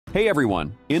Hey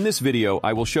everyone, in this video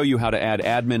I will show you how to add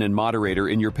admin and moderator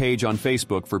in your page on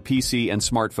Facebook for PC and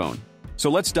smartphone. So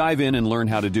let's dive in and learn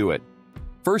how to do it.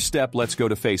 First step, let's go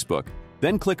to Facebook,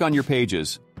 then click on your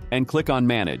pages, and click on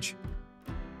Manage.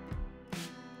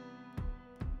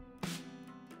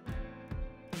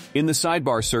 In the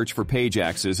sidebar, search for Page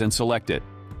Access and select it.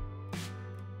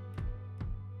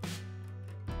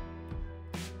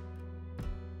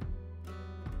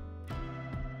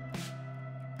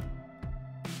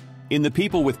 In the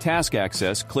People with Task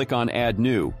Access, click on Add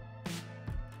New,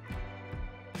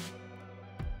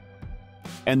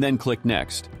 and then click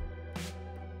Next.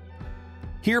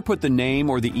 Here, put the name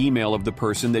or the email of the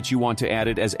person that you want to add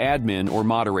it as admin or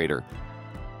moderator.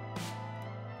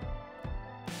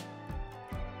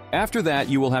 After that,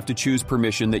 you will have to choose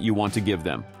permission that you want to give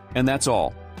them, and that's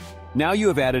all. Now you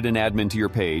have added an admin to your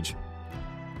page.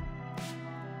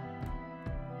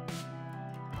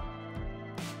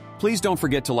 Please don't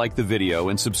forget to like the video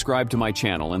and subscribe to my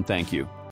channel, and thank you.